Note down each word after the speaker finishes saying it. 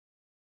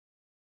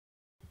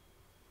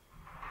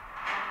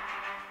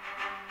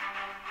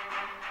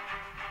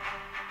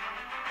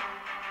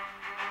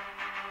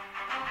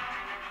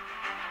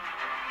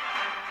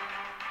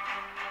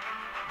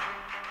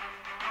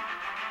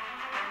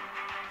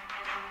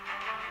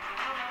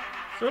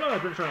So hello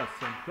adventurers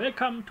and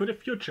welcome to the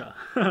future.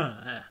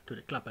 To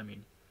the club I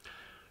mean.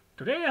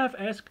 Today I have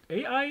asked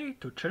AI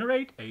to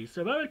generate a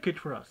survival kit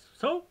for us.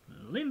 So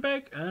lean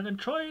back and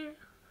enjoy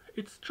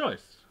its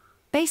choice.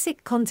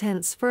 Basic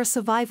contents for a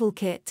survival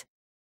kit.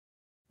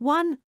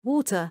 1.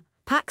 Water.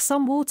 Pack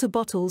some water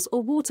bottles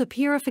or water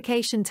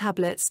purification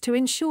tablets to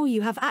ensure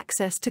you have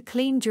access to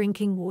clean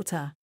drinking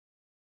water.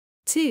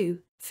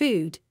 2.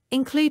 Food.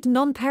 Include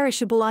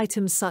non-perishable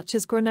items such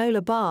as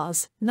granola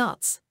bars,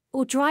 nuts,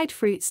 or dried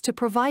fruits to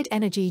provide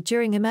energy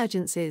during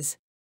emergencies.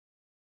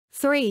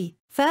 3.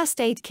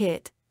 First aid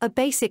kit. A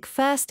basic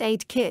first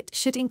aid kit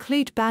should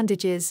include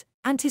bandages,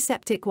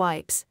 antiseptic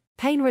wipes,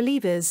 pain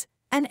relievers,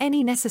 and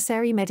any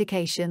necessary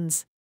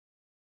medications.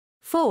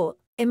 4.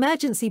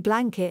 Emergency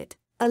blanket.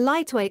 A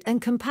lightweight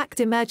and compact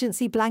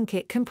emergency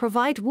blanket can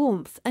provide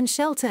warmth and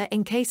shelter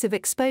in case of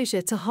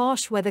exposure to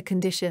harsh weather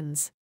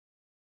conditions.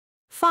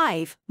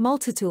 5.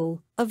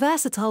 Multi-tool. A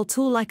versatile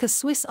tool like a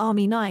Swiss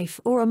Army knife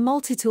or a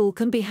multi-tool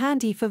can be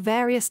handy for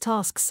various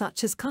tasks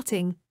such as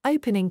cutting,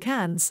 opening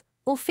cans,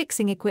 or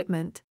fixing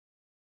equipment.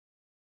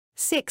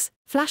 6.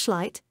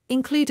 Flashlight.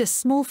 Include a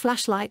small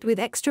flashlight with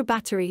extra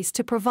batteries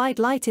to provide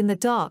light in the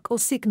dark or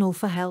signal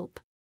for help.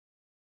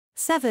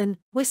 7.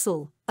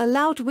 Whistle. A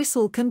loud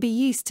whistle can be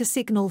used to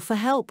signal for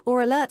help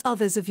or alert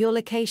others of your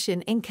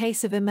location in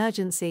case of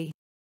emergency.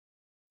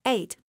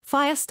 8.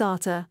 Fire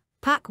starter.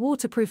 Pack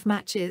waterproof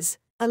matches,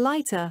 a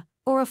lighter,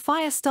 or a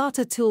fire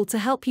starter tool to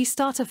help you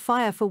start a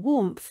fire for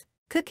warmth,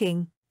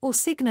 cooking, or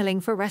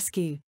signaling for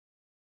rescue.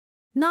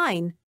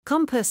 9.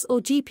 Compass or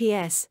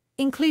GPS.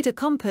 Include a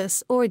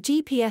compass or a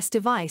GPS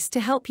device to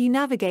help you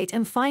navigate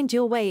and find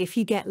your way if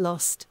you get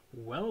lost.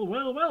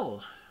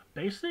 Well.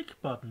 Basic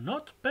but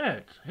not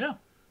bad. Yeah.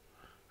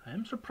 I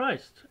am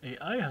surprised.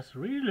 AI has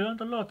really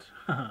learned a lot.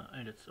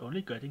 And it's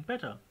only getting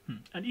better.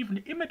 And even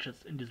the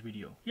images in this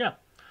video. Yeah.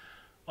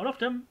 All of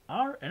them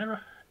are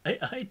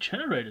AI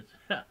generated.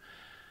 Yeah.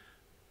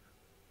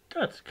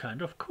 That's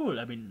kind of cool.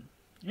 I mean,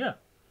 yeah.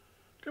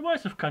 The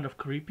voice is kind of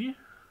creepy.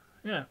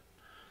 Yeah.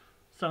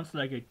 Sounds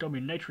like a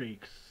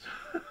dominatrix.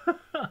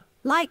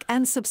 Like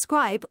and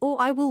subscribe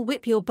or I will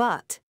whip your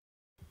butt.